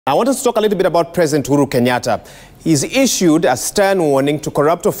I want us to talk a little bit about President Uhuru Kenyatta. He's issued a stern warning to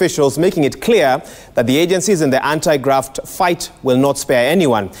corrupt officials, making it clear that the agencies in the anti-graft fight will not spare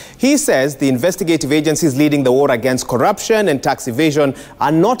anyone. He says the investigative agencies leading the war against corruption and tax evasion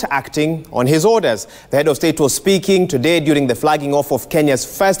are not acting on his orders. The head of state was speaking today during the flagging off of Kenya's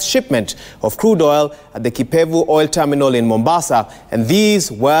first shipment of crude oil at the Kipevu Oil Terminal in Mombasa, and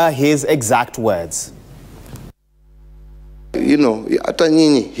these were his exact words. You know, hata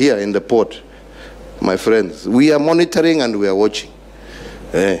nyinyi here in the port, my friends, we are monitoring and we are watching.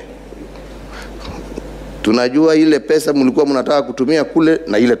 Tunajua ile pesa mlikuwa mnataka kutumia kule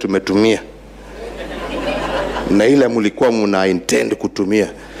na ile tumetumia. Na ile mlikuwa mna intend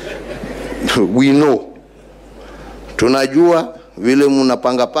kutumia. We know. Tunajua vile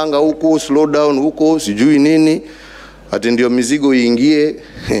mnapanga huko, slow down huko, sijui nini, ati ndio mizigo iingie.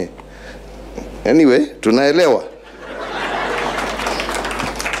 Anyway, tunaelewa.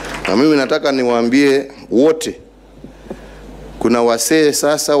 Na mimi nataka niwaambie wote, kuna wasee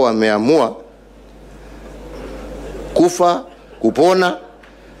sasa wameamua kufa kupona.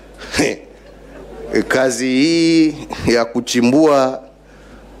 Kazi hii ya kuchimbua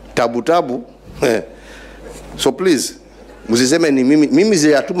tabu. So please, msiseme ni mimi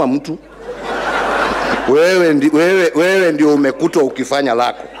sijatuma mtu. Wewe ndio umekutwa ukifanya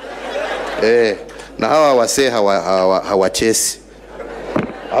lako. Na hawa wasee hawachesi.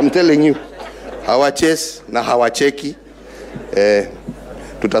 I'm telling you, hawachesi na hawacheki.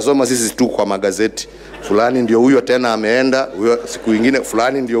 Tutasoma sisi tu kwa magazeti. Fulani ndio huyo tena ameenda, huyo siku nyingine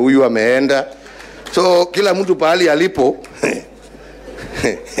fulani ndio huyo ameenda. So kila mtu pahali alipo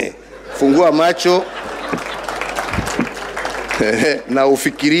fungua macho na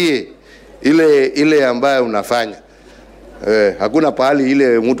ufikirie ile ambayo unafanya. Hakuna pahali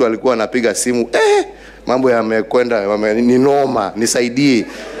ile mtu alikuwa anapiga simu, mambo yamekwenda, ni noma, nisaidie.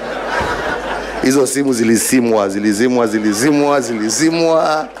 Hizo simu zilizimwa.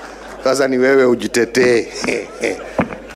 Sasa ni wewe ujitetee.